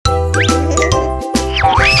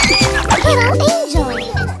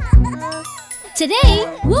Today,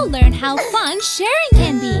 we'll learn how fun sharing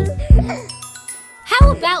can be. How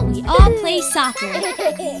about we all play soccer?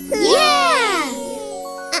 Yeah!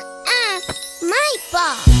 My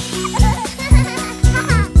ball.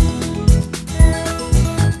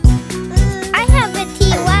 I have a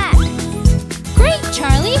T-Wax. Great,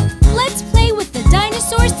 Charlie! Let's play with the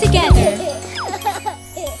dinosaurs together.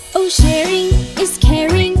 Oh, sharing is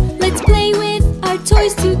caring. Let's play with our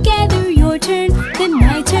toys together. Your turn, then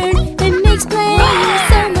my turn. It makes playing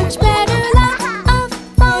so much better. Lots of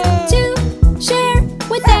fun to share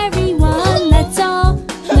with everyone. Let's all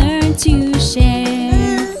learn to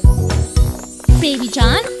share. Baby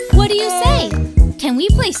John, what do you say? Can we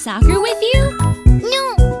play soccer with you?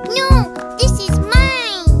 No, this is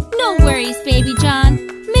mine. No worries, Baby John.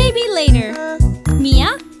 Maybe later.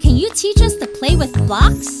 Mia, can you teach us to play with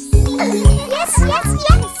blocks? Yes.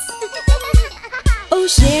 Oh,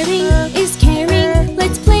 sharing is caring.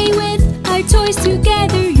 Let's play with our toys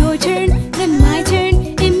together. Your turn, then my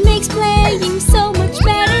turn. It makes playing so much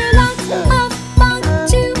better. Lots of fun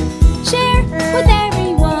to share with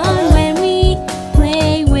everyone when we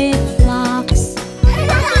play with blocks.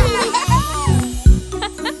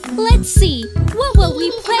 Let's see, what will we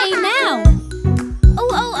play now?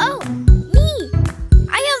 Oh, me.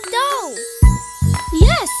 I have dough.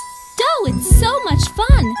 Yes, dough, it's so much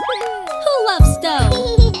fun. Who loves dough?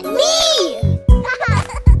 Me.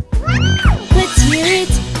 Let's hear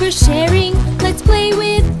it for sharing. Let's play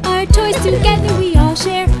with our toys together. We all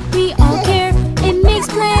share, we all care. It makes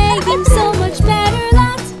playing so much better.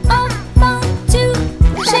 Lots of fun to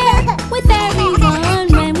share with everyone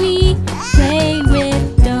when we play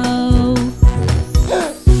with dough.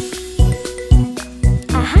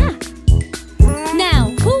 Aha! Now,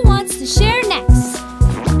 who wants to share next?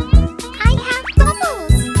 I have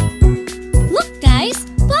bubbles. Look, guys,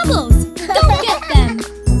 bubbles! Go get them!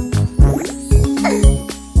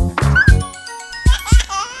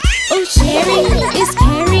 Oh, sharing is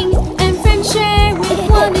caring, and friends share with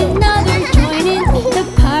one another. Join in the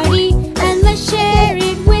party, and let's share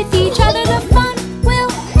it with each other. The fun will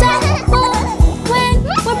double when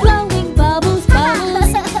we're blowing bubbles,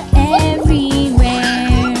 bubbles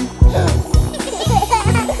everywhere.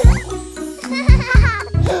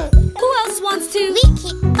 Who else wants to? We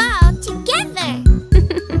kick ball together.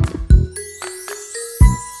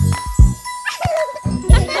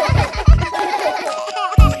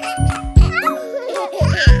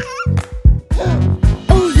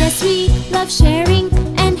 Oh yes, we love sharing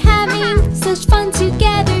and having such fun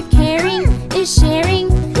together. Caring is sharing.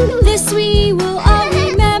 This we will all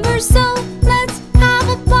remember. So let's have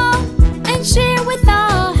a ball and share with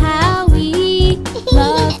all how we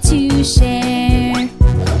love to share.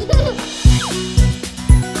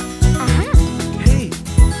 Aha!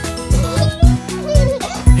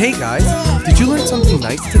 Hey guys, did you learn something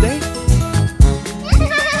nice today?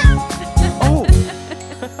 Oh!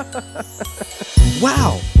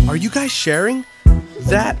 Wow, are you guys sharing?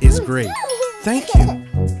 That is great. Thank you.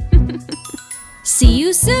 See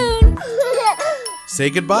you soon. Say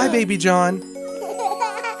goodbye, Baby John.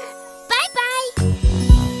 Bye-bye.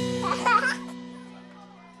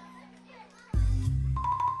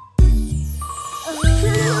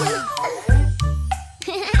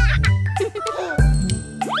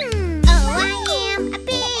 Oh, I am a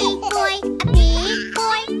big boy, a big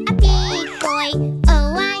boy, a big boy.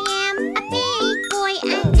 Oh, I am a big boy,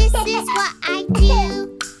 and this is what I do.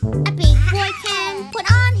 A big boy can put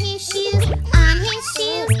on his shoes, on his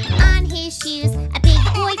shoes, on his shoes. A big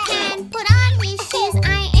boy can put on his shoes.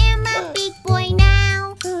 I am a big boy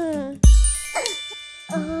now.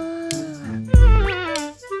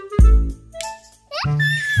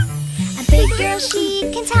 A big girl,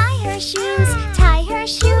 she can tie her shoes, tie her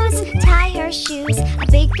shoes, tie her shoes. A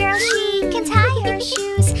big girl, she can tie her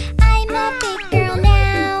shoes. I'm a big girl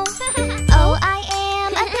now. Oh, I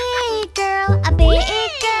am a big girl, a big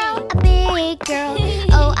girl, a big girl.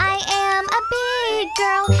 Oh, I am a big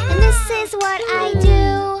girl, and this is what I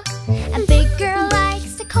do. A big girl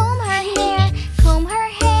likes to comb her hair, comb her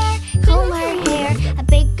hair, comb her hair. A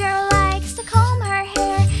big girl likes to comb her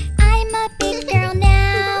hair. I'm a big girl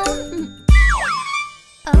now.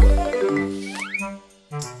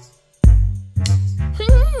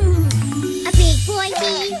 A big boy,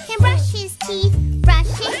 he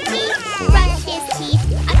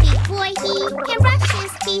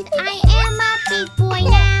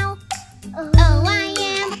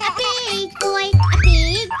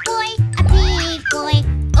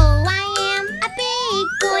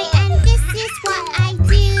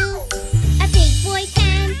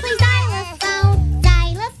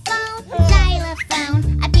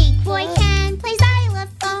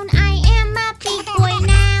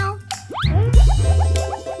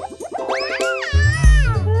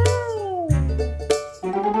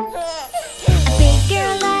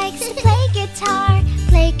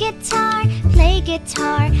guitar, play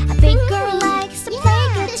guitar. A big girl likes to play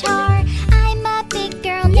guitar. I'm a big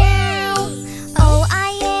girl now. Oh,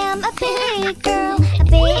 I am a big girl, a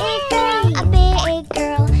big girl, a big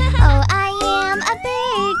girl. Oh, I am a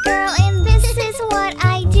big girl, and this is what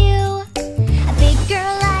I do. A big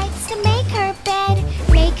girl likes to make her bed,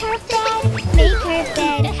 make her bed, make her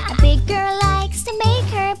bed. A big girl likes to make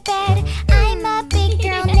her bed. I'm a big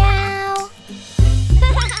girl now.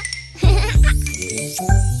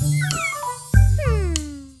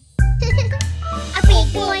 A big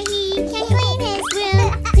boy, he can clean his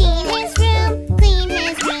room, clean his room, clean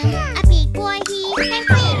his room. A big boy, he can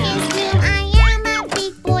clean his room. I am a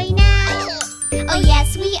big boy now. Oh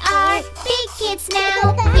yes, we are big kids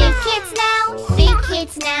now, big kids now, big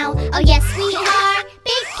kids now. Oh yes, we are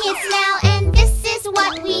big kids now, and this is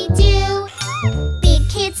what we do. Big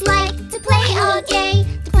kids like to play all day,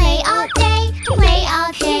 to play all day, to play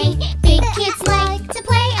all day. Big kids like to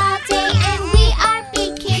play all day, and we are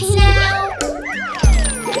big kids now.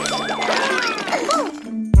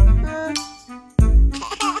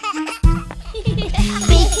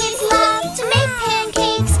 Big kids love to make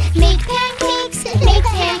pancakes, make pancakes, make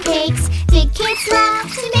pancakes. Big kids love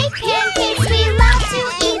to make pancakes, we love to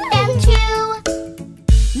eat them too.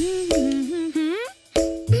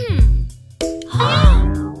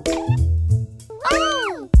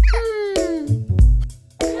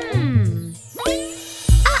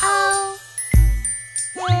 Uh-oh.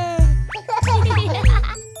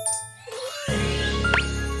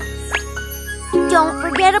 Don't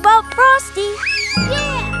forget about Frosty.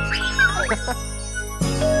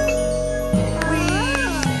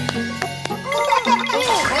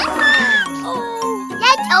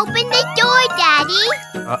 Let's open the door, Daddy.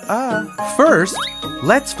 First,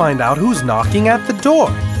 let's find out who's knocking at the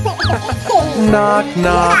door. Knock,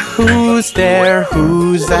 knock, who's there?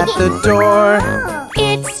 Who's at the door?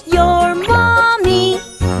 It's your mommy.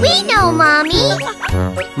 We know, Mommy.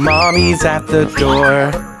 Mommy's at the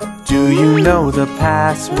door. Do you know the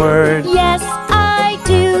password? Yes, I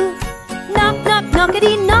do. Knock, knock,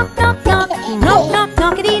 knockity, knock, knock, knock. Knock, knock,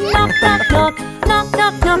 knockity, knock, knock, knock. Knock,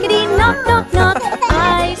 knock, knockity, knock, knock, knock.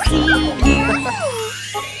 I see you.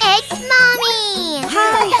 It's Mommy.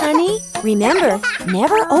 Hi, honey. Remember,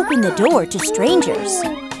 never open the door to strangers.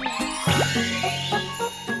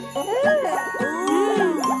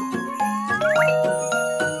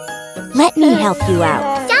 Let me help you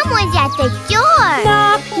out. Someone's at the door.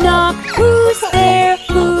 Knock, knock, who's there?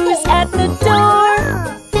 Who's at the door?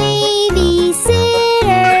 Babysitter.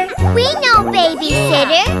 We know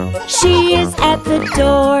babysitter. She is at the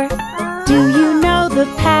door. Do you know the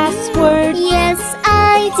password? Yes,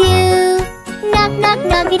 I do. Knock, knock,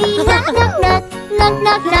 knockity, knock, knock, knock. Knock,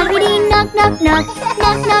 knock, knockity, knock, knock, knock.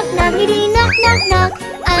 Knock, knock, knockity, knock, knock, knock.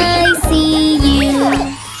 I see you.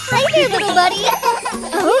 Hi there, little buddy.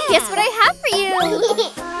 Oh, guess what I have for you?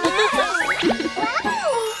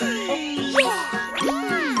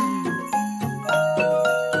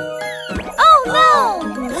 Oh no!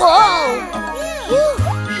 Whoa!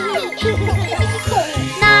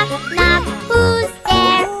 Knock, knock, who's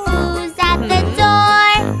there? Who's at the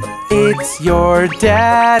door? It's your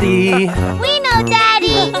daddy. We know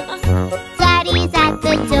Daddy. Daddy's at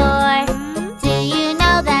the door. Do you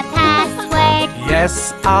know the password?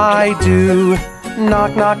 Yes, I do.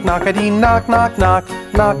 Knock, knock, knockity, knock, knock, knock.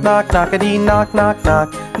 Knock, knock, knockity, knock, knock,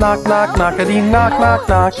 knock. Knock, knock, knockity, knock, knock,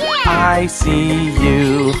 knock. I see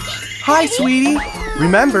you. Hi, sweetie.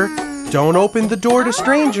 Remember, don't open the door to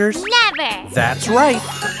strangers. Never. That's right.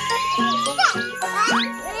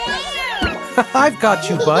 I've got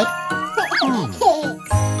you, bud.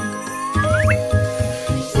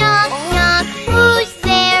 Knock, knock, who's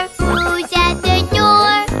there? Who's at the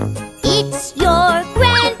door? It's your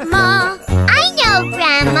grandma. I know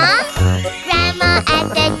Grandma. Grandma at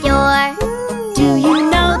the door. Do you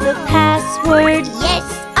know the password? Yes,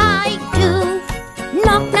 I do.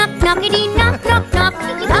 Knock, knock, knockity, knock, knock, knock.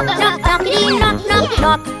 Knock, knock, knockity, knock, knock,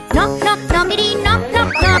 knock. Knock, knock, knockity, knock,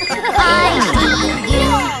 knock, knock. I see you.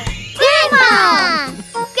 Grandma!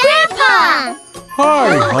 Grandpa! Hi,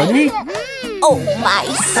 honey. Oh, my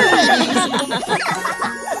sweetie.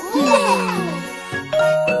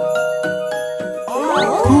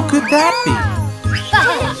 Who could that be?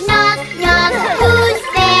 Knock, knock, who's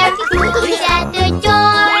there? Who's at the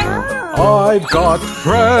door? I've got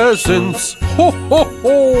presents. Ho, ho,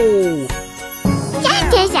 ho.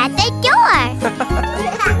 Santa's at the door.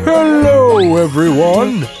 Hello,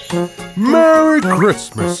 everyone. Merry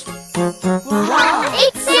Christmas.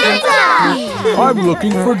 It's Santa! I'm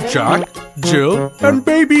looking for Jack, Jill, and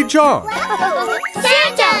Baby John.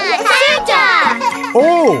 Santa! Santa!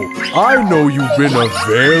 Oh, I know you've been a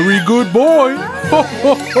very good boy.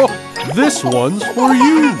 This one's for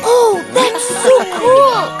you. Oh, that's so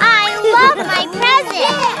cool! I love my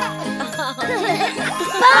present!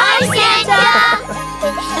 Bye, Santa!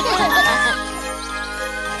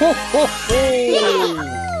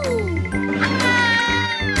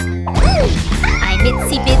 I'm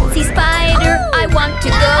Itsy Bitsy Spider, I want to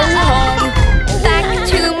go home. Back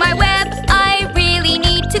to my web, I really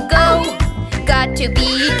need to go. Got to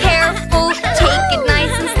be careful, take it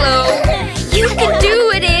nice and slow. You can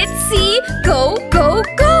do it, Itsy, go, go,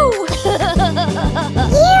 go.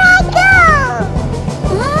 Here I go!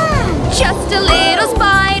 Just a little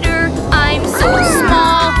spider, I'm so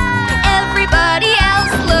small. Everybody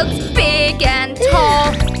else looks big and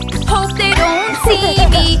tall. Hope they don't see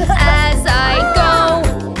me as I go.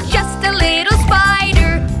 Just a little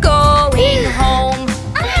spider going home.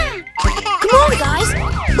 Come on, guys.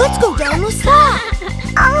 Let's go down the slide.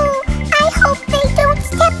 Oh, I hope they don't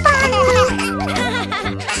step on me!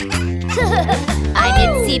 I'm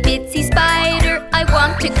Itsy Bitsy Spider, I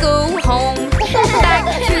want to go home. Back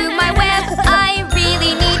to my web, I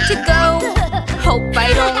really need to go. Hope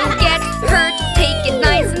I don't get hurt, take it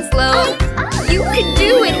nice and slow. You can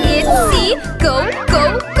do it, Itsy, go,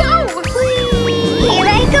 go, go. Here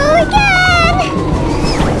I go again!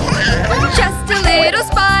 Just a little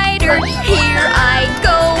spider, here I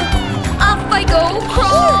go. Off I go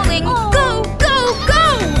crawling, go, go, go.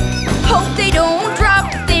 Hope they don't drop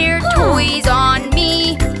their toys on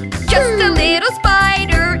me. Just a little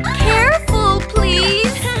spider, careful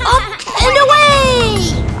please. Up and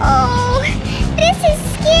away! Oh, this is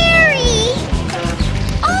scary!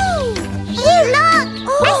 Oh, hey look!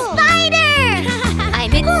 A spider!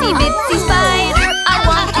 I'm Itsy Bitsy Spider, I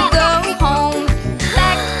want to go home.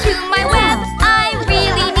 Back to my web, I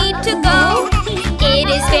really need to go. It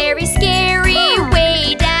is very scary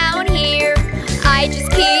way down here. I just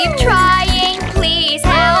keep trying, please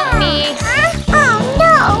help me. Oh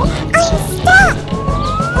no! I'm stuck!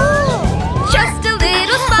 Oh, Just a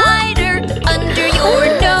little spider under your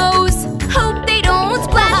nose. Hope they don't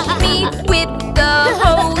splash me with the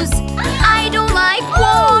hose. I don't like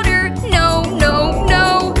water, no, no,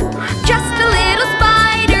 no. Just a little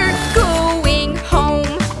spider going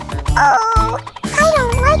home. oh, I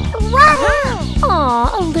don't like the water!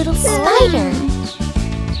 Aw, a little spider.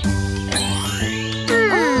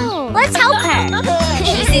 Oh, let's help her!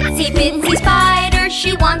 She's Itsy Bitsy Spider,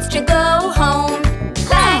 she wants to go home.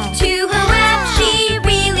 Back to her web, she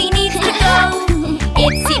really needs to go.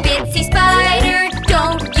 Itsy Bitsy Spider,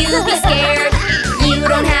 don't you be scared. You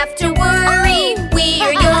don't have to worry,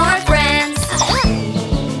 we're your friends.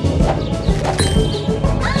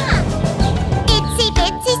 Itsy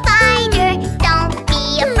bitsy spider, don't be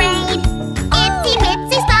afraid. Itsy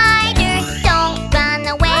bitsy spider, don't run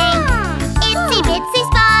away. Itsy bitsy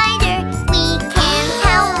spider, we can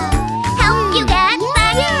help you get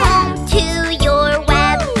back home to your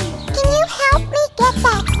web. Can you help me get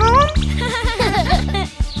back home?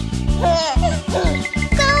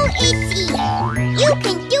 Go, Itsy, you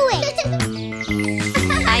can do it.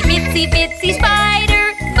 I'm Itsy Bitsy Spider,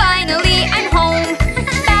 finally I'm home.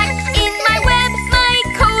 Back in my web, my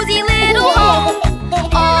cozy little home.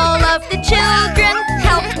 All of the children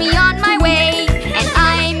helped me on my way, and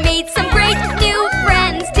I made some great new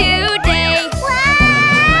friends today.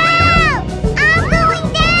 Wow! I'm going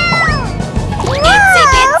down! Itsy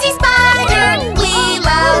Bitsy Spider, we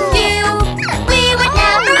love you. We would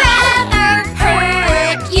never ever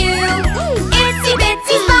hurt you. Itsy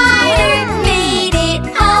Bitsy Spider made it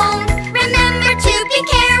home. Remember to be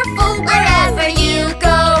careful wherever you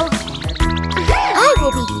go. I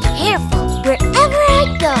will be careful wherever I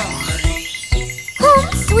go. Home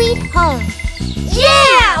sweet home.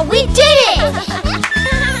 Yeah, we did it!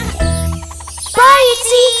 Bye,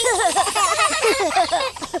 Itsy!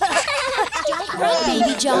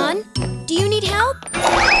 Baby John, do you need help?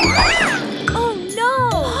 Oh no!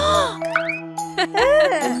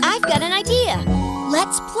 I've got an idea.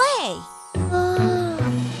 Let's play.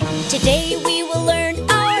 Today we will learn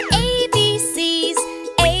our ABCs,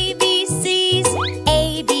 ABCs,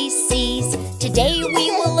 ABCs. Today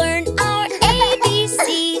we will learn our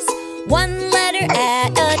ABCs, one letter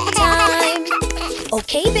at a time.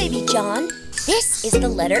 Okay, Baby John, this is the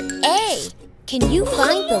letter A. Can you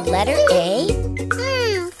find the letter A?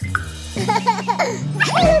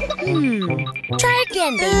 Try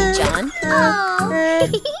again, Baby John.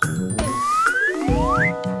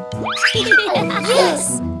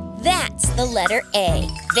 Yes, that's the letter A.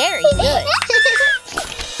 Very good.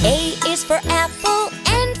 A is for apple,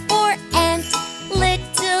 and for ant,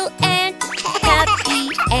 little ant, happy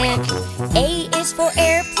ant. A is for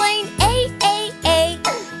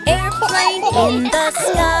plane in the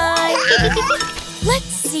sky. Let's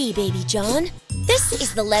see, Baby John. This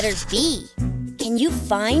is the letter B. Can you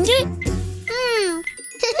find it?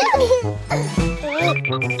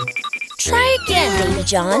 Try again, Baby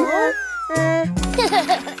John.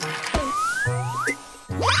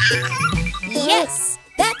 Yes,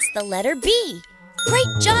 that's the letter B. Great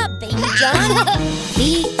job, Baby John.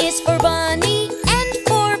 B is for bunny and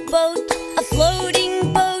for boat, a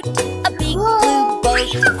floating boat, a big blue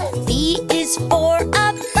boat. B is for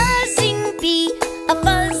a buzzing bee, a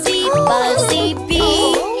fuzzy, buzzy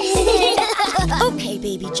bee. Okay,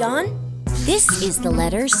 Baby John, this is the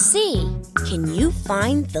letter C. Can you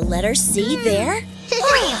find the letter C there?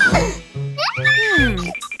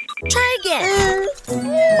 Try again.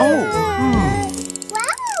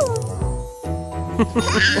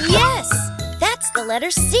 Yes, that's the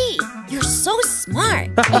letter C. You're so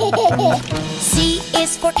smart. C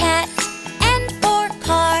is for cat and for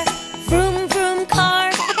car. Vroom, vroom,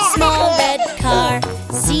 car, small red car.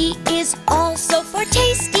 C is also for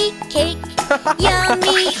tasty cake.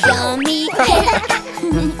 Yummy, yummy cake.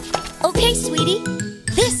 Okay, sweetie,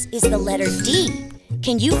 this is the letter D.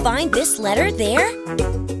 Can you find this letter there?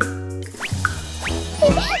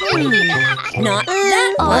 Not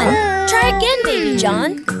that one. Try again, Baby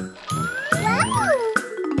John.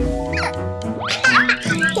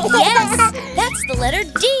 Yes, that's the letter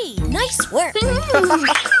D. Nice work.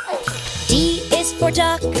 D is for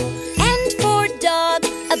duck and for dog,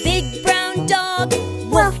 a big brown dog.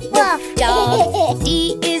 Woof, woof, dog.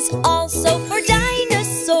 D is also for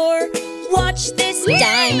dinosaur. Watch this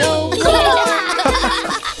dino roar.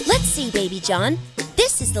 Let's see, Baby John.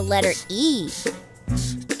 This is the letter E.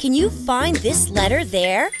 Can you find this letter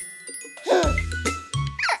there?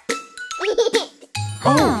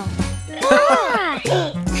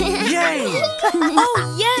 Yay!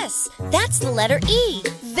 Oh, yes! That's the letter E.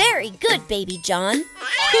 Very good, Baby John.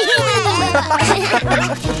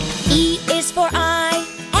 E is for eye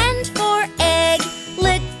and for egg.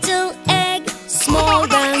 Little egg, small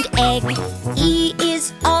round egg. E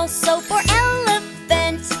is also for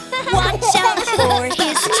elephant. Watch out for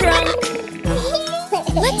his trunk.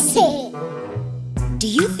 Let's see. Do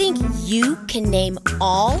you think you can name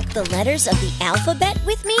all the letters of the alphabet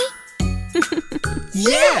with me?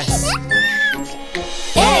 Yes!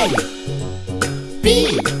 A,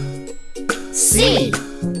 B, C,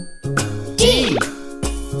 D,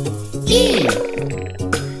 E,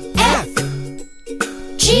 F,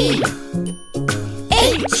 G,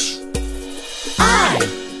 H, I,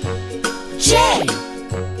 J,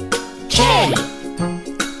 K,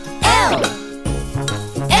 L,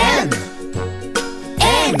 M,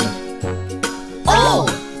 N, O,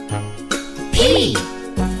 P,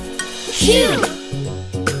 Q,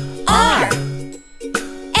 R,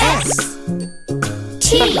 S, T,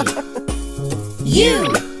 U,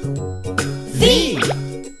 V,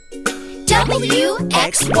 W,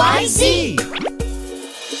 X, Y, Z.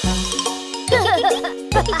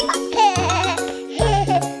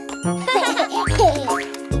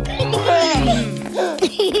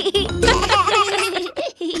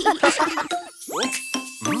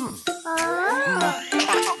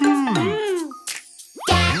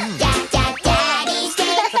 Daddy's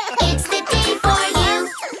Day, it's the day for you.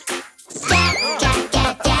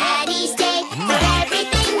 Daddy's Day, for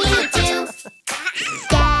everything you do.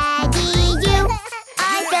 Daddy, you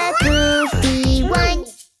are the goofy one.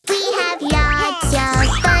 We have lots of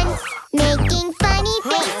fun making funny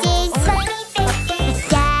faces.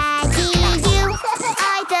 Daddy, you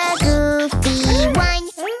are the goofy one.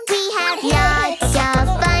 We have lots of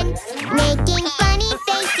fun making funny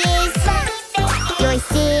faces. You're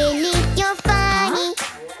silly, you're funny.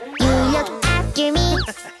 You look after me.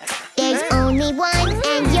 There's only one,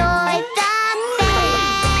 and you're the best.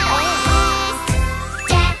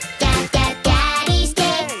 Daddy's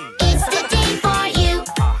Day, it's the day for you.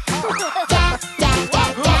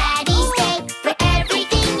 Daddy's Day, for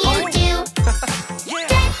everything you do.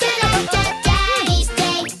 Daddy's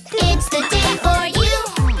Day, it's the day for you.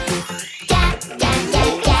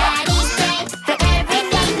 Daddy's Day, for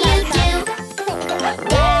everything you do.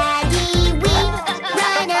 Daddy, we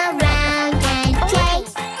run around and play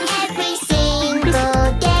every single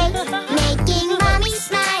day, making Mommy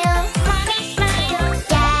smile.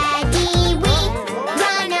 Daddy, we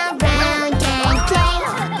run around and play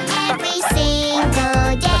every single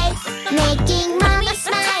day, making Mommy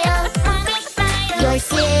smile. You're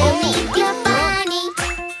silly, you're funny.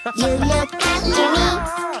 You look after me.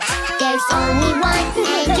 There's only one,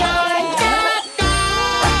 and you're the best.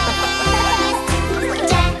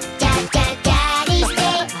 Daddy's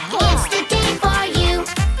Day, it's the day for you.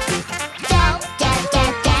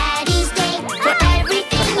 Daddy's Day,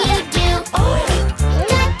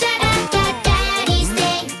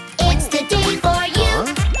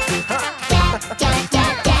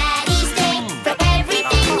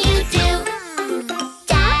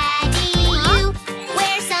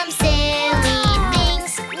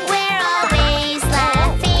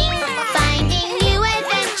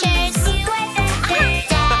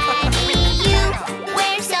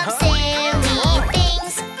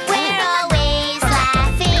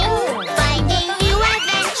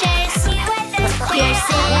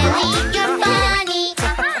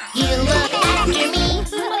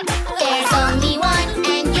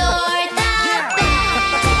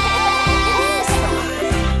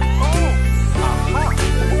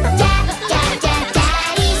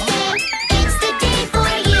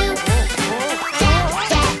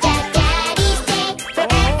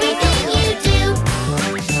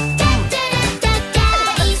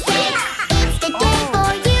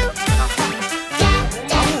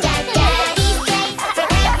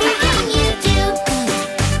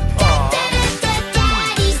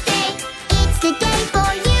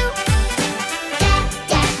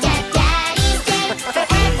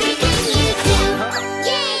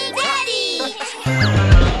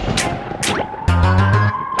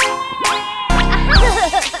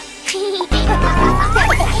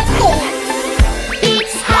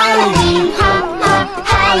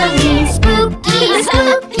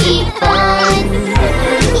 spooky fun.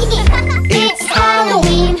 It's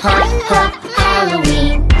Halloween, ha ha,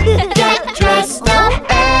 Halloween. Get dressed up,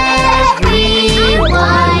 everyone.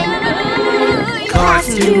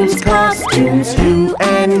 Costumes, costumes, you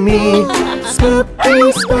and me.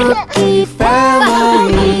 Spooky, spooky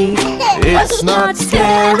family. It's not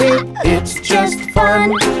scary, it's just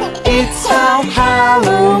fun. It's how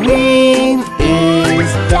Halloween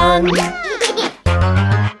is done.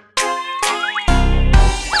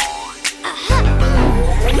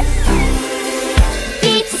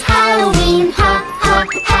 It's Halloween, ha ha,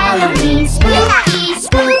 Halloween. Spooky,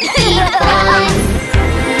 spooky fun.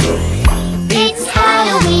 It's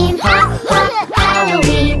Halloween, ha ha,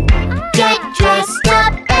 Halloween. Get dressed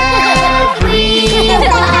up, everyone.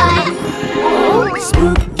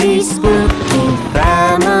 Spooky, spooky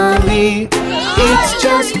family. It's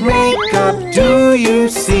just makeup, do you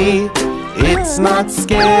see? It's not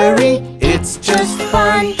scary, it's just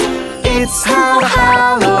fun. It's how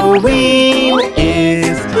Halloween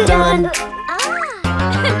is done.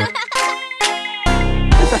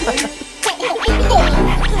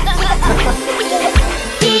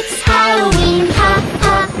 It's Halloween, ha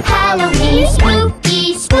ha, Halloween.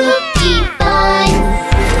 Spooky, spooky fun.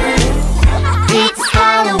 It's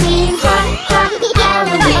Halloween, ha ha,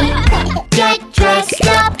 Halloween. Get dressed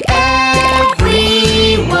up, everyone.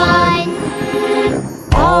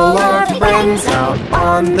 All our friends out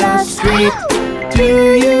on the street.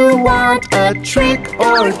 Do you want a trick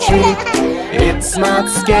or treat? It's not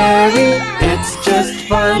scary, it's just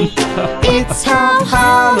fun. It's how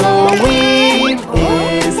Halloween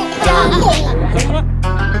is done.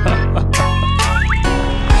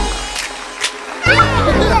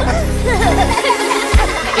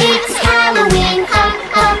 It's Halloween, ha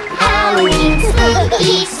ha, Halloween.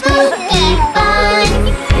 Spooky, spooky fun.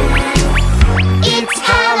 It's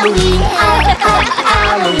Halloween, ha ha,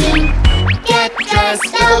 Halloween. Get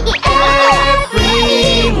dressed up, everyone.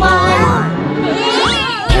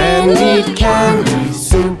 Candy, candy,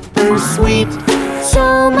 super sweet. So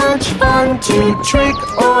much fun to trick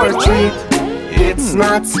or treat. It's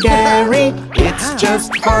not scary, it's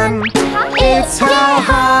just fun. It's how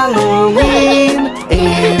Halloween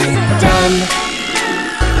is done.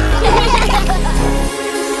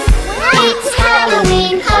 It's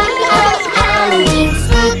Halloween, ha ha, Halloween.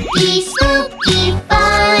 Spooky, spooky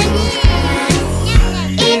fun.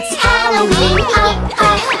 It's Halloween, ha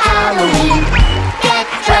ha, Halloween. Get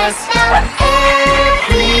dressed up,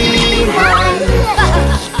 everyone.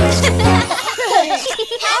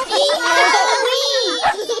 Happy Halloween!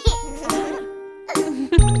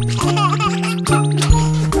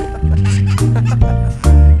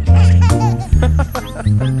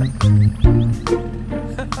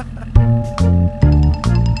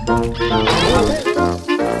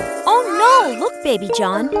 Oh no! Look, Baby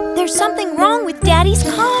John. There's something wrong with Daddy's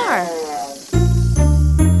car.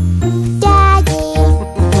 Daddy,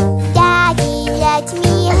 Daddy, let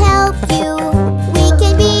me help you. We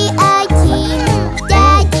can be a team.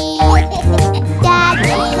 Daddy,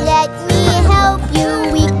 Daddy, let me help you.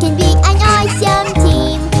 We can be an awesome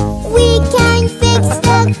team. We can fix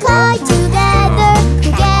the car together,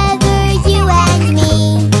 together, you and me.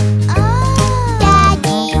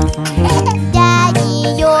 Daddy, Daddy,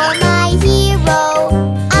 you're my hero.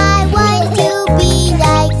 I want to be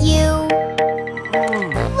like you.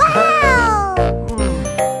 Wow!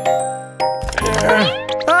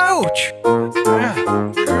 Ouch!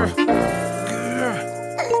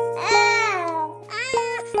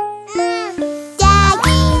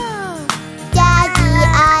 Daddy, Daddy,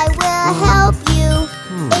 I will help you.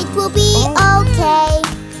 It will be okay.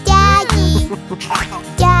 Daddy,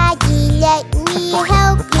 Daddy, let me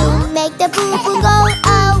help you. Make the boo-boo go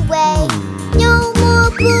away. No more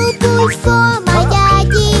boo-boos for my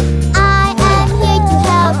daddy. I am here to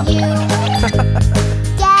help you.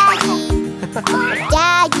 Daddy,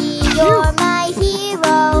 Daddy, you're my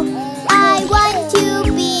hero. I want to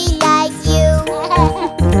be like you.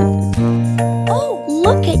 Oh,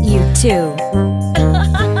 look at you two.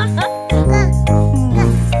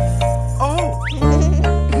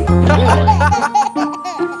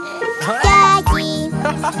 Daddy,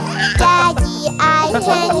 Daddy, I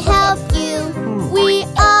can help you. We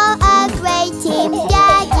are a great team.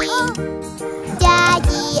 Daddy,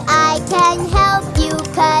 Daddy, I can help you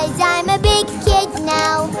 'cause I'm a big kid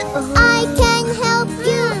now. I can help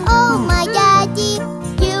you, oh my daddy.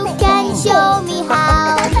 You can show me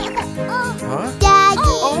how.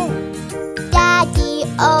 Daddy,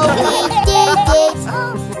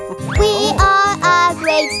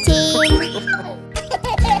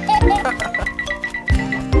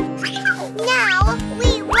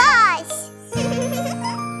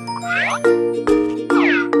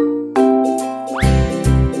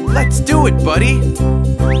 buddy.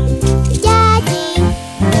 Daddy,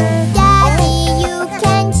 Daddy, you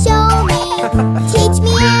can show me, teach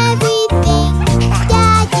me everything.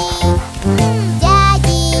 Daddy,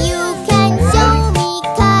 Daddy, you can show me,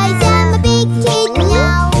 'cause I'm a big kid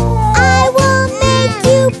now. I will make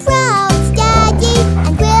you proud, Daddy,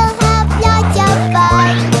 and we'll have lots of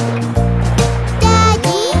fun.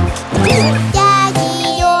 Daddy, Daddy,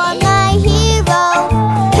 you're my hero.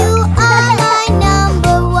 You are my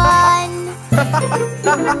number one.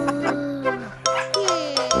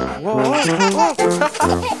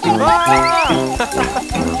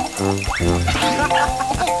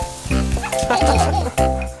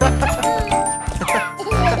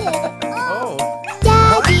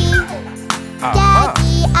 Daddy,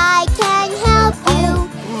 Daddy, I can help you.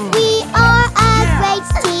 We are a great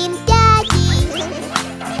team, Daddy.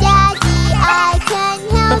 Daddy, I can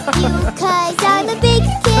help you, 'cause I'm a big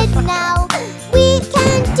kid now. We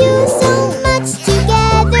can do so much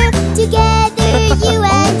together, together, you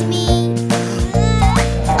and me.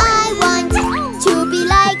 I want to be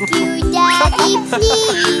like you, Daddy,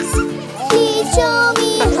 please. Please show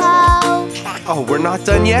me how. Oh, we're not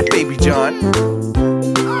done yet, Baby John.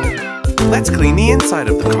 Let's clean the inside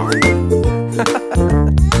of the car.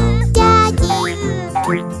 Daddy,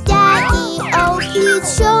 Daddy, oh please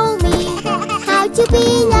show me how to be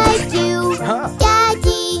like you.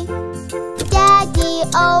 Daddy, Daddy,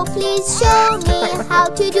 oh please show me how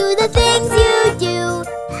to do the things you do.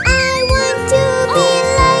 I want to be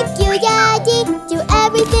like you, Daddy, do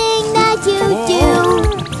everything that you do.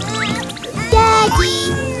 Daddy,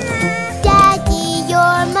 Daddy,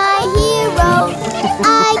 you're my hero. I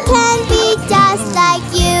can be just like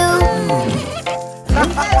you.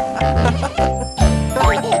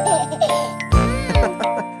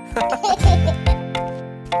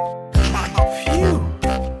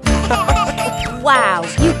 Wow,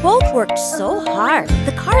 you both worked so hard.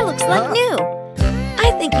 The car looks like new.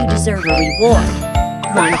 I think you deserve a reward.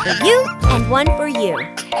 One for you and one for you.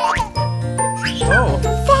 Oh,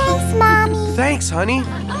 Thanks, Mommy. thanks, honey.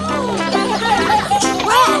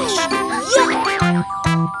 Trash! Yuck!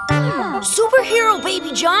 Superhero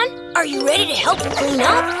Baby John, are you ready to help clean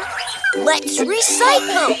up? Let's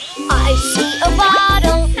recycle! I see a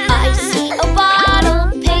bottle, I see a bottle.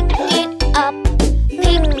 Pick it up,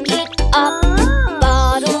 pick it up.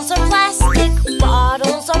 Bottles are plastic,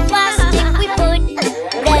 bottles are plastic. We put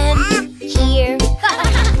them here.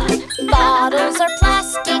 Bottles are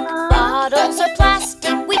plastic, bottles are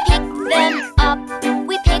plastic. We pick them up,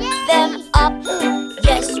 we pick them up.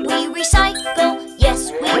 Yes, we recycle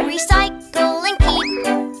and keep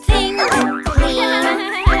things clean.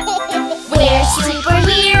 We're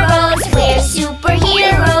superheroes, we're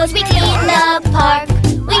superheroes. We clean the park,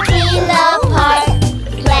 we clean the park.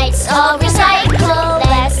 Let's all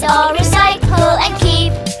recycle and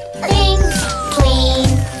keep things clean.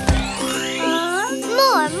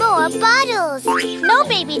 More bottles. No,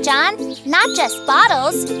 Baby John, not just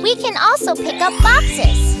bottles. We can also pick up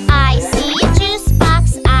boxes. I see a juice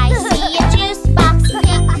box, I see a juice box.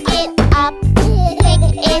 Pick it up,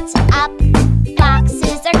 pick it up.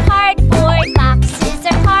 Boxes are cardboard, boxes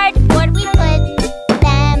are cardboard. We put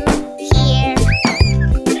them here.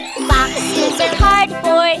 Boxes are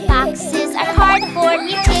cardboard, boxes are cardboard.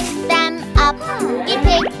 We pick them up, we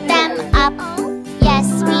pick them up. Yes,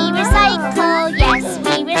 we recycle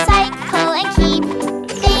and keep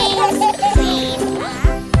things clean.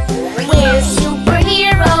 We're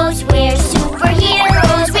superheroes, we're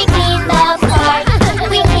superheroes. We clean the park,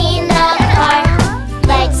 we clean the park.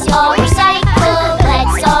 Let's all recycle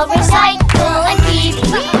and keep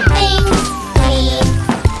things clean.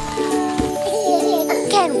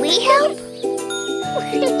 Can we help?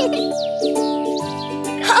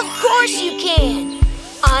 Of course you can.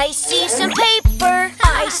 I see some paper,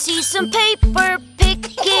 I see some paper.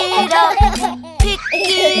 Pick it up, pick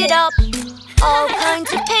it up. All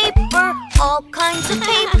kinds of paper, all kinds of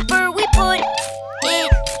paper. We put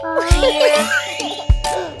it here.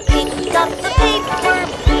 Pick up the paper,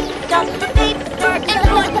 pick up the paper. And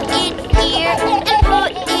put it here, and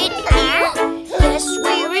put it here. Yes,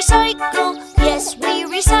 we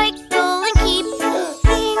recycle and keep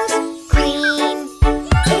things clean.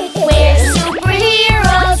 We're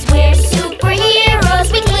superheroes, we're superheroes.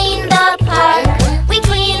 We clean the park, we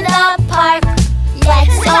clean the park.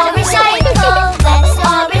 Let's all recycle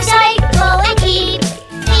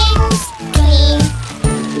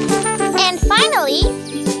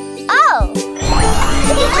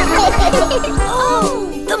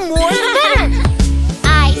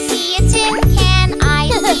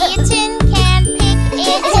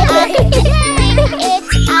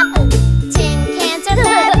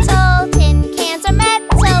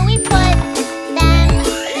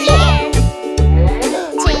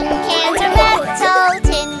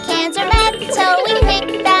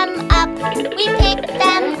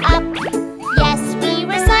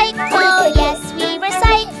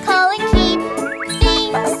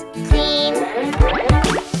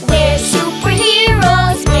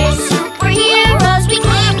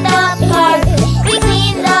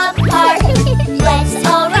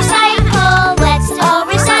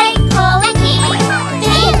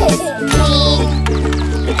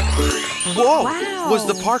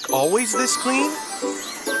park always this clean?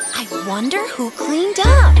 I wonder who cleaned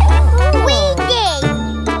up. We did!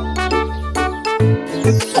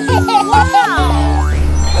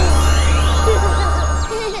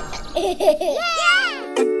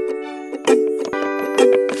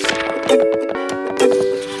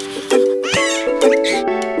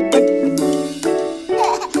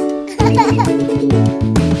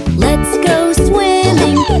 Let's go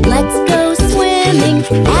swimming, let's go swimming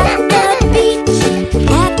at the beach,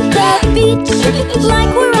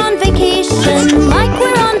 like we're on vacation, like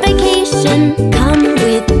we're on vacation. Come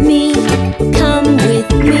with me, come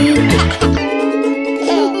with me.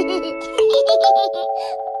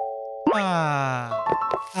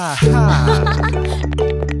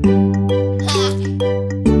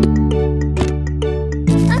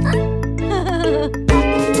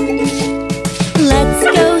 Let's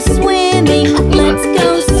go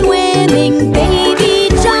swimming, baby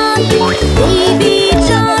John, baby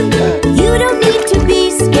John. You don't need to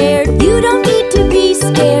be scared, you don't need to be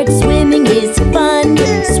scared. Swimming is fun,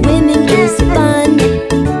 swimming is fun.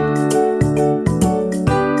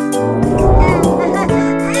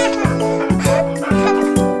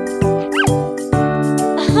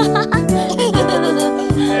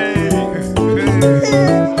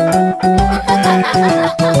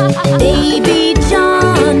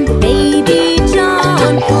 Baby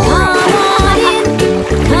John, come on in,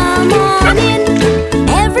 come on in.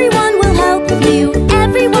 Everyone will help you,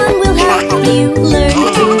 everyone will help you. Learn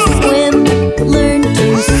to swim, learn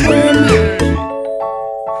to swim.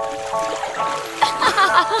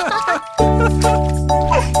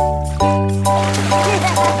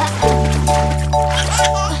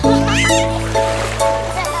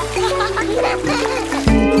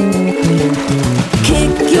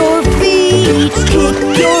 Kick your feet,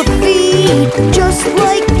 just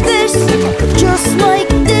like this, just like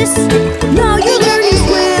this. Now you're learning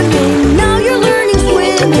swimming, now you're learning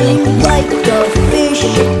swimming. Like a fish,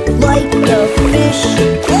 like a fish.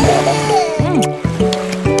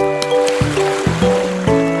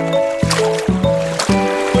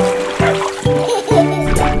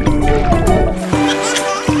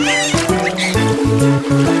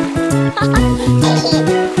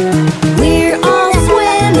 We're all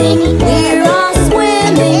swimming, we're all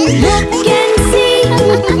swimming. Look and see,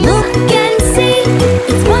 look and see.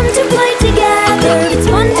 It's fun to play together, it's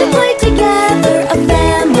fun to play together. A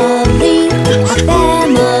family, a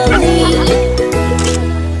family.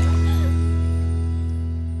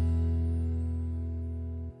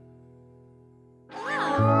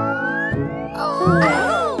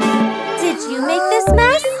 Did you make this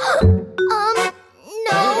mess?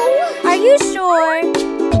 No. Are you sure?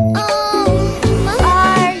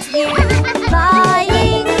 Are you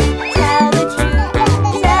lying? Tell the truth,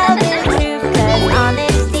 'cause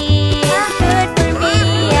honesty is good for me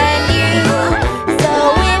and you. So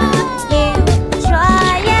if you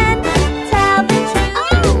try and tell the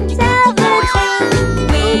truth,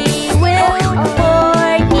 we will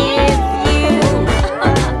forgive you.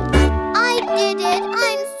 I did it.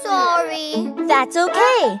 I'm sorry. That's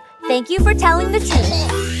okay. Thank you for telling the truth.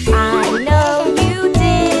 I know you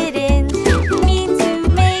didn't mean to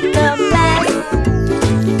make a mess,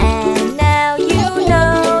 and now you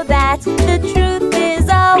know that the truth is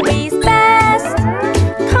always best.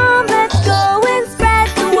 Come, let's go and spread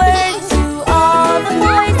the word to all the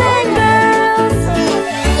boys and girls.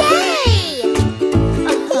 Yay!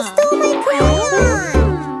 He stole my crayon.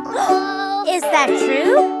 Is that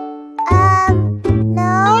true?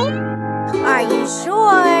 No. Are you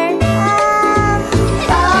sure?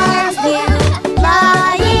 Are you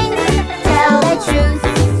lying? Tell the truth,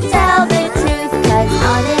 'cause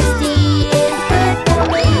honesty is good for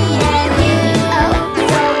me and you.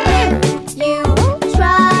 So if you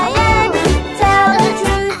try and tell the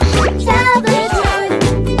truth,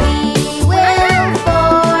 we will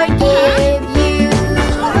forgive you.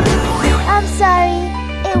 I'm sorry.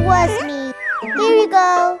 It was me. Here you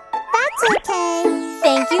go. That's okay.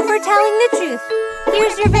 Thank you for telling the truth.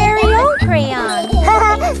 Here's your very own crayon.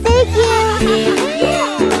 Thank you. If you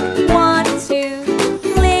want to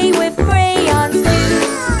play with crayons too,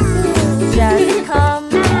 just come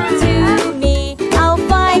to me. I'll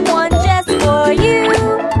find one just for you.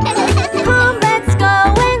 Come, let's go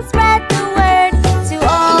and spread the word to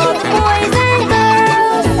all the boys and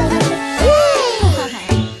girls.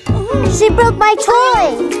 She broke my toy.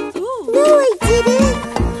 No, I didn't.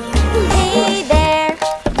 Hey there,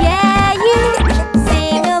 yeah, you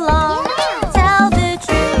sing along. Tell the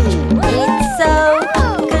truth, it's so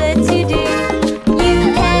good to do. You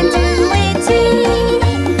can do it too.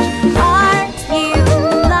 Are you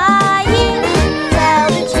lying? Tell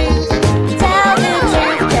the truth, 'cause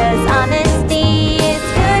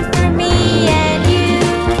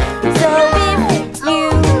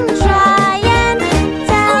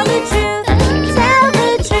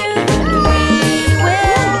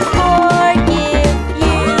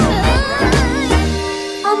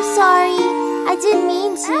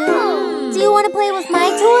you want to play with my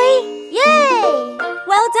toy? Yay!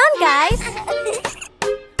 Well done, guys!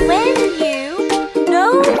 When you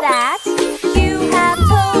know that you have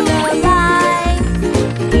told a lie,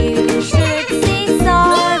 you should say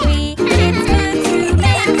sorry. It's good to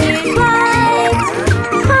make it right.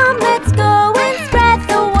 Come, let's go and spread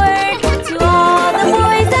the word to all the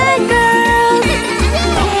boys and girls.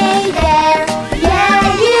 Hey there, yeah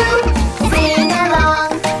you, sing along,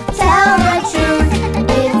 tell the truth.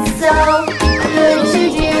 It's so good to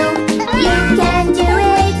do. You can do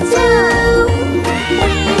it too.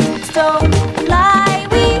 We don't lie,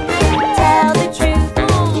 we tell the truth.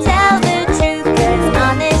 Tell the truth, 'cause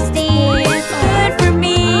honesty is good for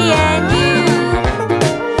me and you.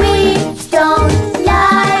 We don't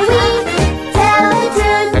lie, we tell the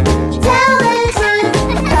truth. Tell the truth,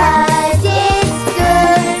 'cause it's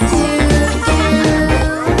good to do.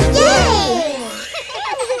 Yay!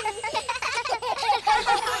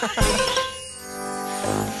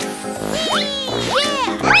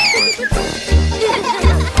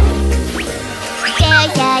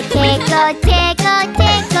 There's a tickle, tickle,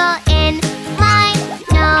 tickle in my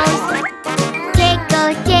nose.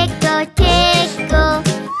 Tickle, tickle, tickle.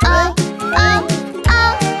 Oh, oh,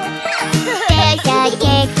 oh. There's a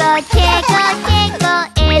tickle, tickle, tickle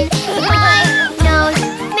in my nose.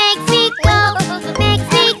 Makes me go,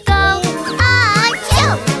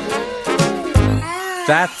 achoo!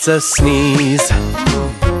 That's a sneeze.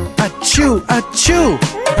 Achoo, achoo.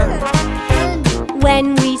 When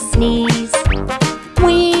we sneeze,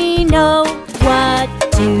 we know what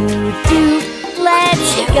to do. Let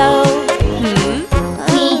it go.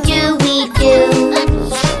 We do.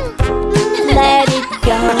 Let it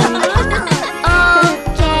go.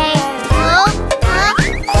 Okay.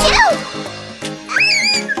 Achoo!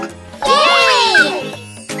 Yay!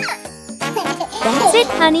 That's it,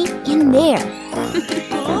 honey. In there.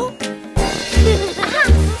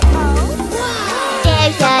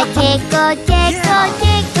 There's a tickle, tickle,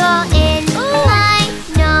 tickle in my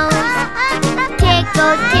nose.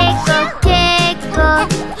 Tickle, tickle, tickle.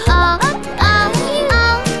 Oh, oh,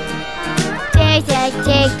 oh. There's a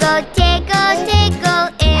tickle, tickle, tickle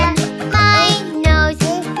in my nose.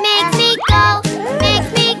 Makes me go,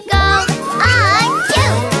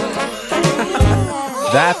 achoo!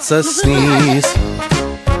 That's a sneeze.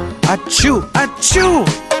 Achoo, achoo.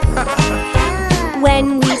 When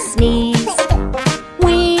we sneeze,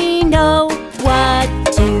 we know what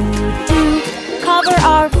to do. Cover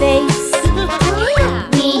our face.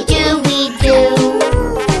 We do.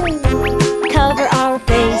 Cover our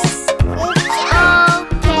face.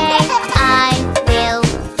 Okay, I will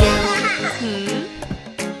do.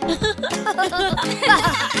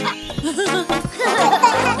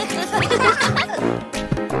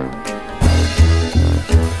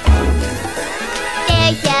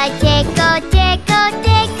 There's a tickle, tickle,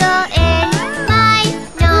 tickle in my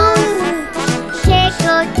nose.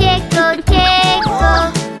 Tickle, tickle, tickle.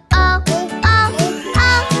 Oh, oh,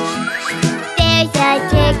 oh. There's a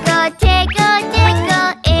tickle, tickle,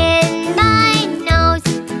 tickle in my nose.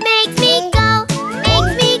 Makes me go,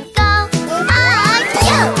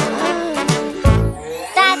 achoo!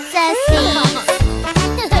 That's a sneeze.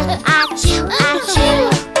 Achoo, achoo.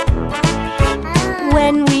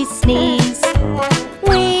 When we sneeze,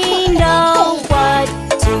 we know what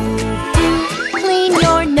to do. Clean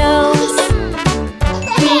your nose.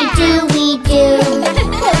 We do.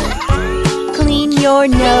 Clean your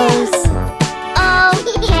nose.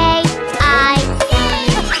 Okay, I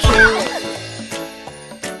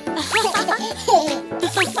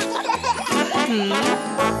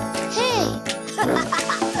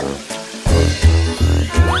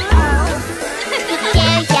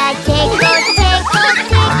There's a tickle, tickle,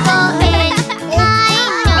 tickle in my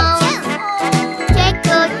nose.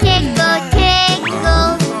 Tickle, tickle, tickle.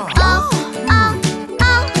 Oh, oh,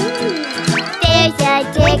 oh. There's a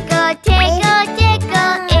tickle, tickle,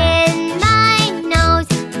 tickle in my nose.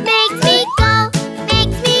 Makes me go,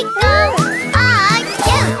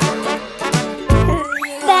 achoo!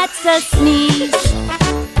 That's a sneeze.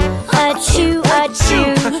 Achoo,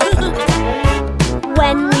 achoo.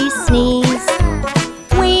 When we sneeze,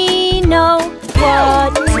 we know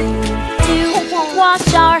what to do.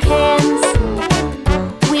 Wash our hands.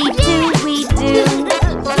 We do.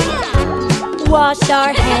 Wash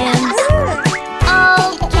our hands.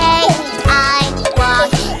 Okay, I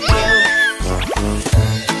wash you.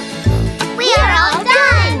 We are all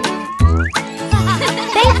done.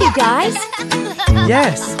 Thank you, guys.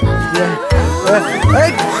 Yes.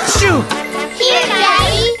 Achoo! Here,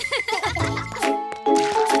 Daddy.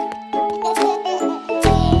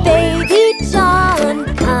 Baby John,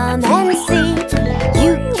 come and see.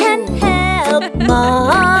 You can have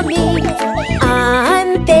Mommy,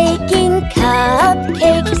 I'm baking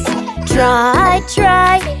cupcakes. Try,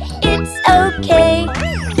 try, it's okay.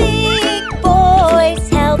 Big boys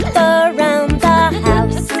help around the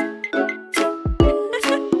house.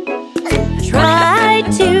 Try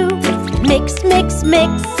to mix, mix,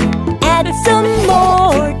 mix. Add some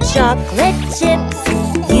more chocolate chips.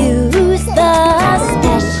 Use the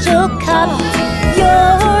special cup.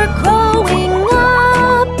 You're growing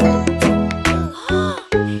up.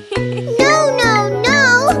 No, no, no!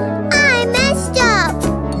 I messed up!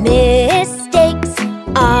 Mistakes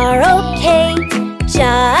are okay.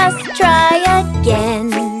 Just try again.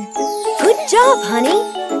 Good job, honey.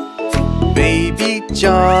 Baby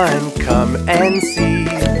John, come and see.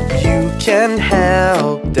 You can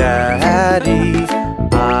help Daddy.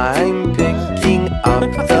 I'm picking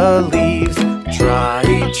up the leaves.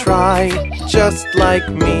 Try, try, just like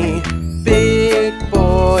me. Big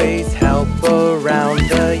boys help around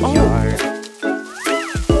the yard.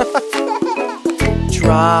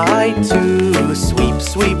 Try to sweep,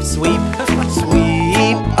 sweep, sweep.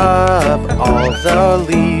 Sweep up all the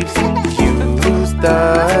leaves. Use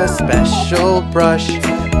the special brush.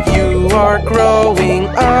 You are growing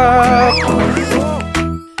up.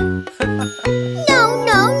 No,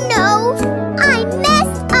 no, no! I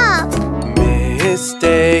messed up!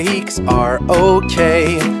 Mistakes are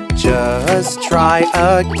okay. Just try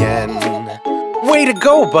again. Way to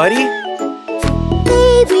go, buddy!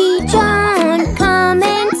 Baby John, come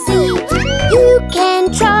and see. You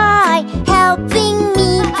can try helping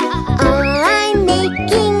me. I'm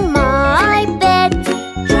making my bed.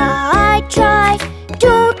 Try, try,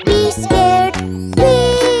 don't be scared.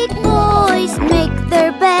 Big boys make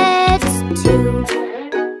their beds too.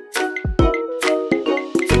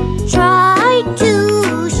 Try to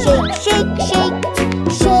shake, shake, shake.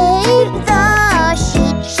 Shake the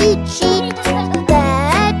sheet, sheet, sheet.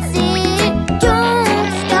 That's it,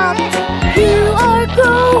 don't stop. You are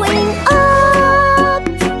growing up.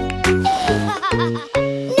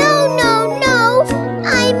 No, no, no,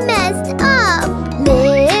 I messed up.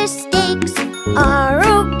 Mistakes are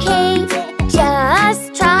okay. Just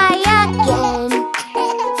try again.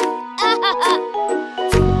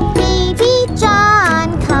 Baby John,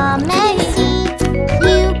 come and see.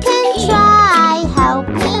 You can try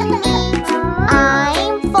helping me.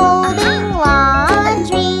 I'm folding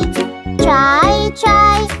laundry. Try,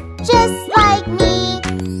 try, just like me.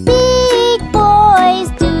 Big boys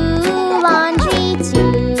do laundry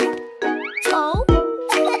too. Oh?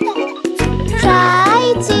 Try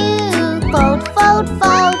to fold, fold,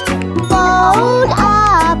 fold. Fold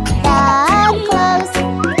up the clothes.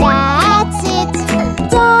 That's it.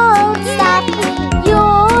 Don't stop.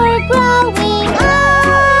 You're growing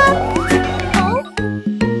up. Oh?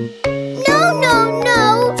 No, no, no.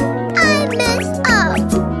 I messed up.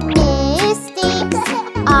 Mistakes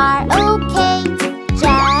are okay.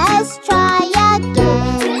 Just try again.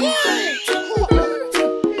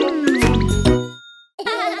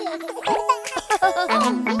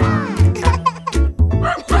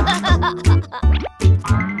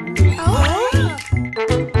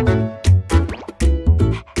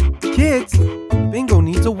 Kids, Bingo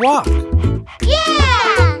needs a walk.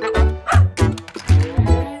 Yeah!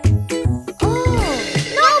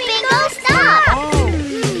 No, Bingo, stop!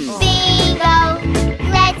 Bingo,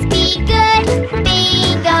 let's be good.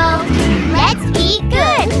 Bingo, let's be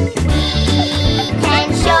good. We can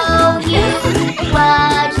show you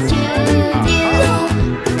what to do.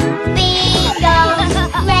 Bingo,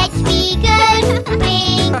 let's be good.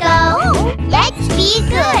 Bingo, let's be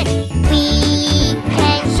good. We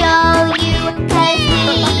can show you 'cause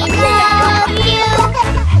we love you.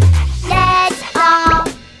 Let's all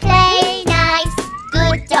play nice.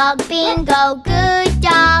 Good dog, Bingo, good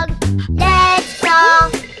dog. Let's all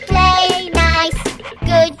play nice.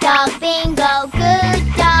 Good dog, Bingo, good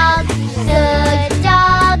dog. Good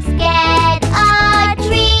dogs get a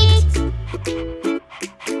treat.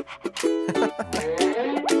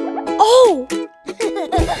 Oh!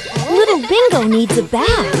 Little Bingo needs a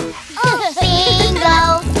bath.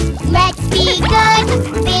 Bingo, let's be good.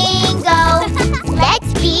 Bingo,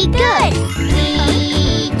 let's be good.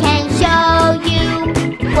 We can show you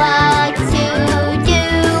what to do.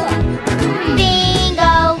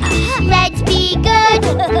 Bingo, let's be good.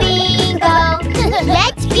 Bingo,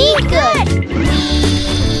 let's be good.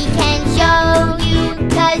 We can show you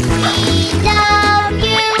 'cause we love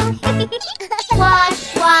you. Wash,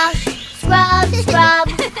 wash, scrub, scrub.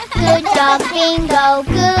 Good dog, Bingo,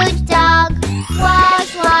 good dog.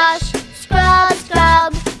 Wash, wash, scrub,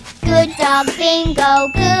 scrub. Good dog, Bingo,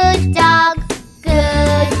 good dog.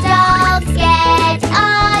 Good dogs get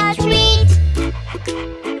a treat.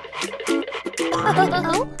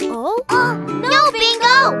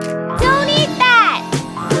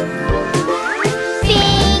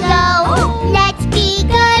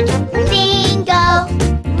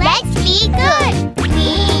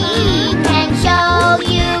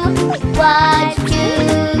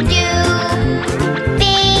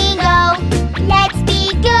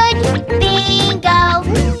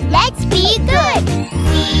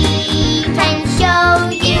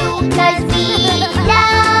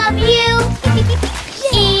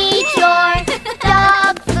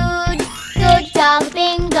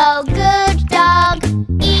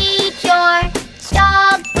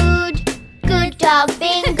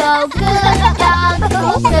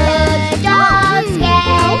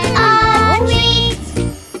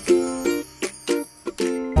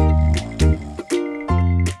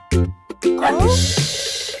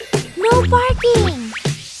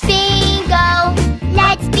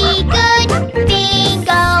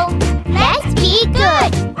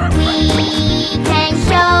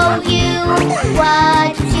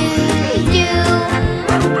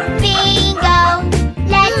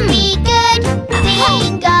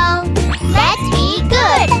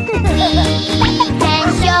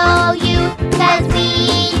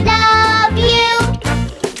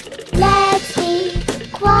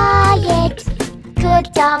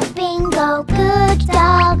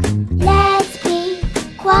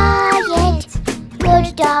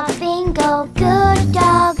 Good dog, Bingo, good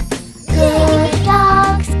dog. Good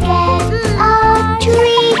dogs get a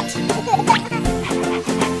treat.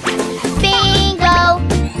 Bingo,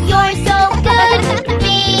 you're so good.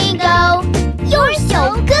 Bingo, you're so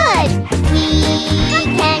good. We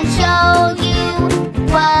can show you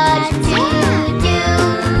what to do.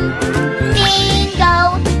 Bingo,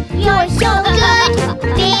 you're so good.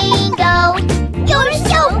 Bingo, you're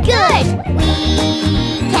so good. We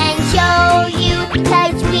can show you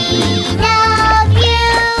 'cause we love you.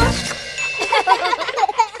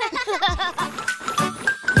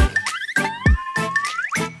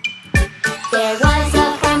 There was a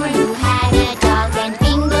farmer who had a dog, and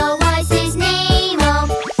Bingo was his name. Oh,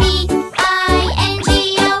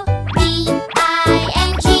 B-I-N-G-O,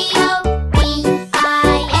 B-I-N-G-O,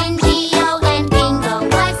 B-I-N-G-O, and Bingo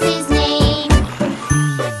was his name.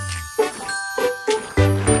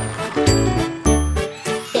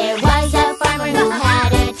 There was a farmer who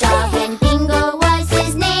had a dog, and Bingo was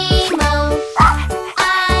his name. Oh,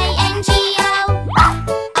 I-N-G-O,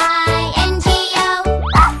 I-N-G-O,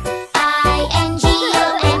 I-N-G-O,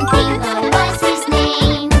 and Bingo was his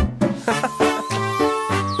name.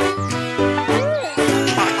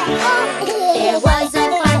 There was a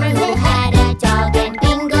farmer who had a dog, and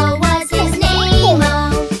Bingo was his name. Oh,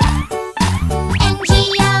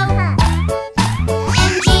 N-G-O,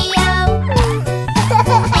 N-G-O,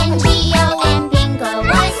 N-G-O, and Bingo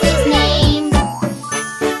was his name.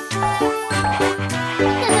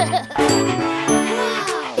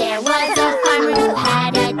 There was a farmer who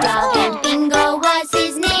had a dog, and Bingo was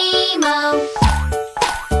his name. Oh,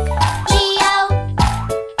 G-O,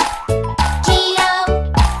 G-O,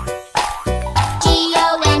 G-O,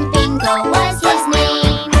 and Bingo was his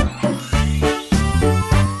name.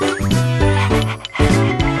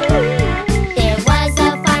 There was a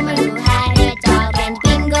farmer who had a dog, and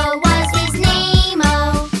Bingo was his name.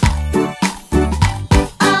 Oh,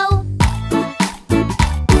 oh,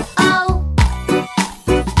 oh,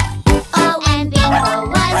 oh, and Bingo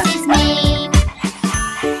was his name.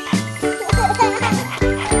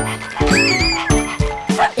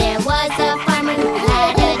 There was a farmer who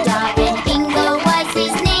had a dog, and Bingo was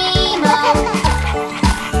his name. Oh,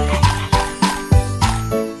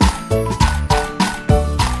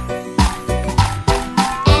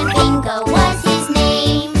 and Bingo was his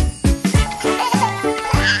name.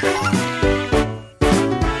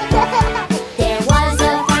 There was a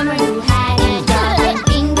farmer who had a dog, and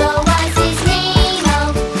Bingo was his name.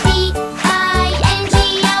 Oh,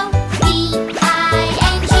 B-I-N-G-O,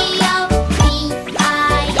 B-I-N-G-O,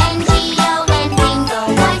 B-I-N-G-O, and Bingo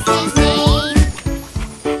was his name.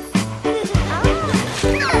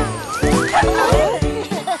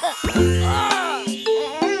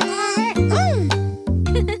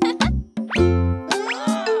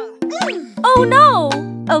 Oh no!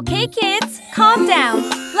 Okay, kids, calm down.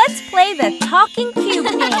 Let's play the talking cube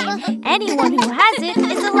game. Anyone who has it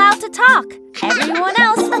is allowed to talk. Everyone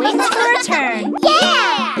else waits for a turn.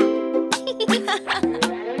 Yeah!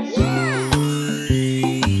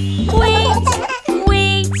 Wait,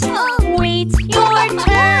 wait, wait your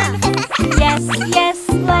turn. Yes, yes,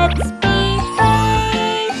 let's be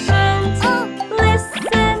patient.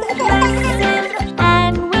 Listen, listen,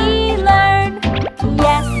 and we learn.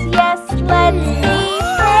 Yes, yes, let's be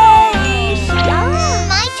patient.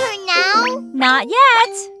 My turn now? Not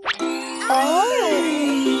yet.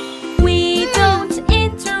 We don't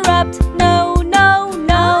interrupt. No, no,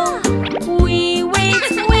 no. We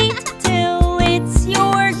wait, wait till it's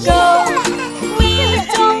your go. We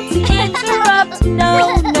don't interrupt. No,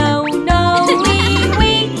 no, no. We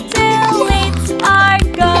wait till it's our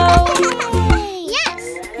go. Yes!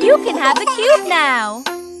 You can have the cube now.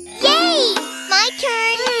 Yay! My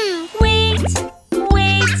turn! Wait,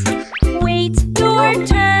 wait, wait your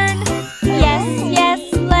turn. Yes, yes,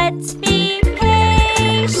 let's be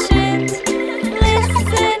patient.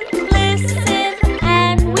 Listen, listen,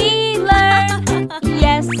 and we learn.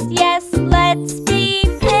 Yes, yes, let's be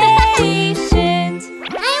patient.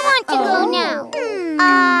 I want to go now.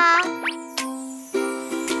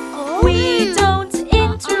 We don't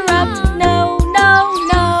interrupt. No, no,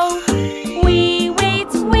 no. We wait,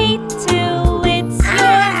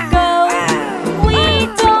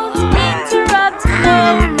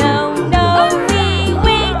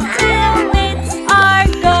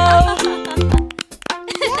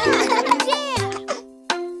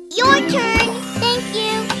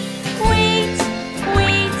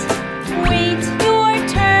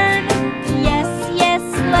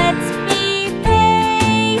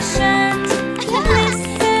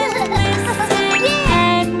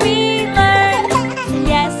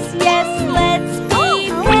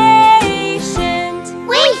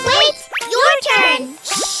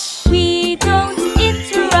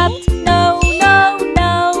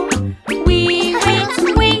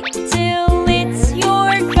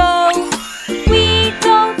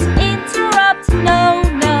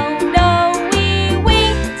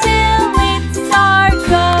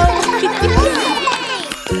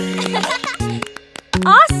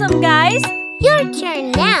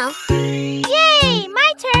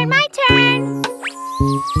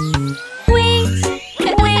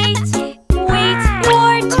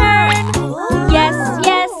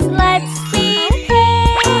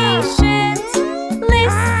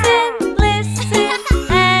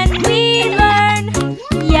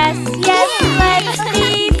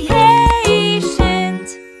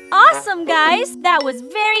 was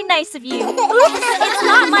very nice of you. Oops, it's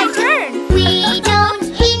not my turn. We don't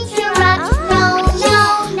interrupt, no,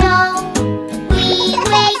 no, no. We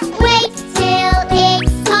wait till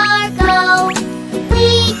it's our go. We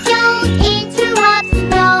don't interrupt,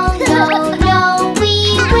 no, no, no. We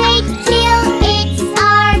wait till it's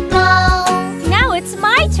our go. Now it's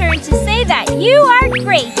my turn to say that you are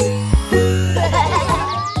great.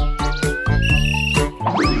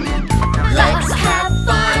 Let's have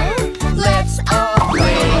fun, let's all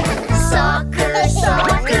play. Soccer,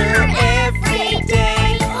 soccer every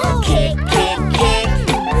day. Kick, kick, kick,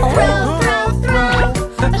 throw, throw, throw.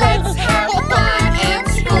 Let's have fun and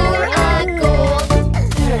score a goal.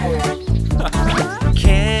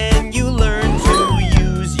 Can you learn to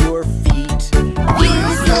use your feet?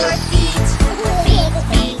 Use your feet, feet,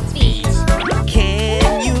 feet, feet.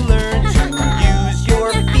 Can you learn to use your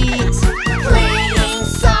feet? Playing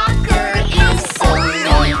soccer is so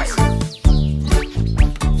neat.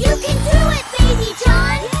 You can do it, Baby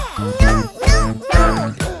John. No, no, no.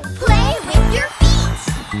 Play with your feet.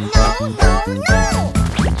 No, no, no.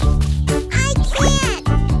 I can't.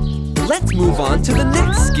 Let's move on to the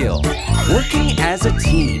next skill, working as a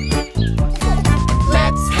team.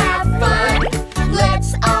 Let's have fun.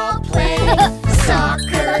 Let's all play.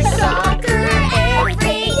 Soccer, soccer every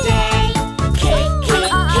day. Kick,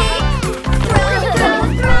 kick, kick. Throw, throw,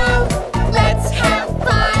 throw. Let's have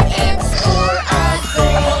fun and score a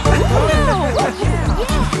goal.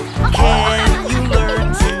 Can you learn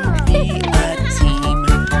to be a team?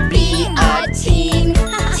 Be a team.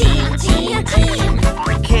 Team, team, team.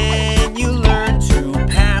 Can you learn to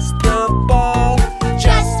pass the ball?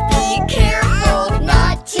 Just be careful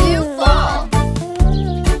not to fall.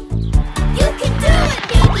 You can do it,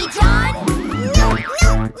 Baby John. No,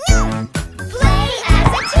 no, no. Play as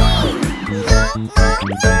a team. No, no,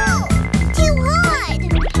 no. Too hard.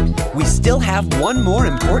 We still have one more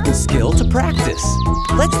important skill to practice.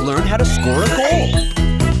 Let's learn how to score a goal.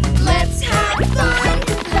 Let's have fun.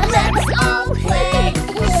 Let's all play.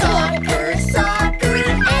 Soccer, soccer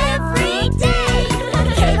every day.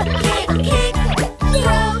 Kick, kick, kick.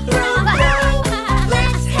 Throw, throw, throw.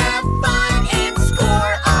 Let's have fun and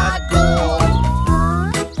score a goal.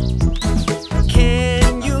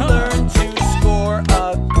 Can you learn to score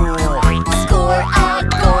a goal? Score a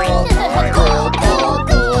goal. Goal, goal,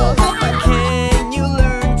 goal. Can you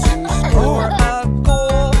learn to score a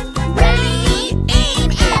goal? Ready, aim,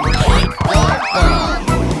 and kick the ball.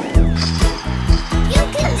 You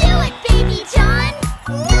can do it, Baby John.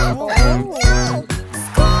 No, no.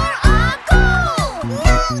 Score a goal.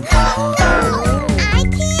 No, no, no. I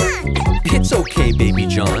can't. It's okay, Baby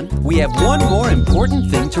John. We have one more important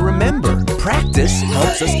thing to remember. Practice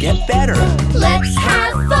helps us get better. Let's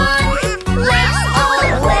have fun. Let's all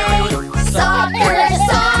play. Soccer,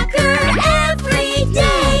 soccer every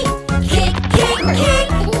day. Kick, kick, kick.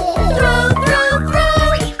 Throw, throw, throw.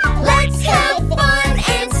 Let's have fun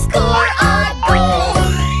and score a goal.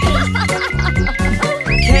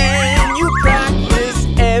 Can you practice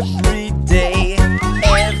every day?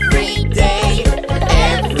 Every day,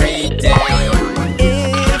 every day.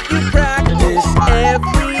 If you practice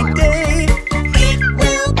every day, It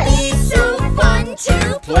will be so fun to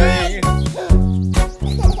play.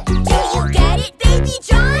 Do you get it, Baby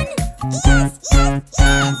John? Yes, yes,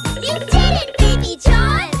 yes. You did it, Baby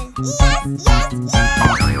John. Yes, yes, yes.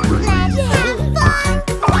 Let's have fun.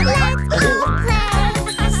 Let's all play.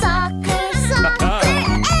 Soccer, soccer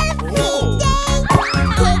every day.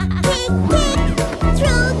 Kick, kick, kick.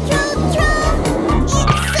 Throw, throw, throw.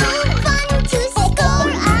 It's so fun to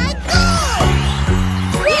score a goal.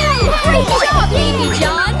 Great job, Baby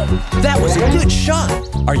John. that was a good shot.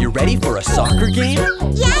 Are you ready for a soccer game?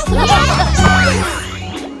 Yes,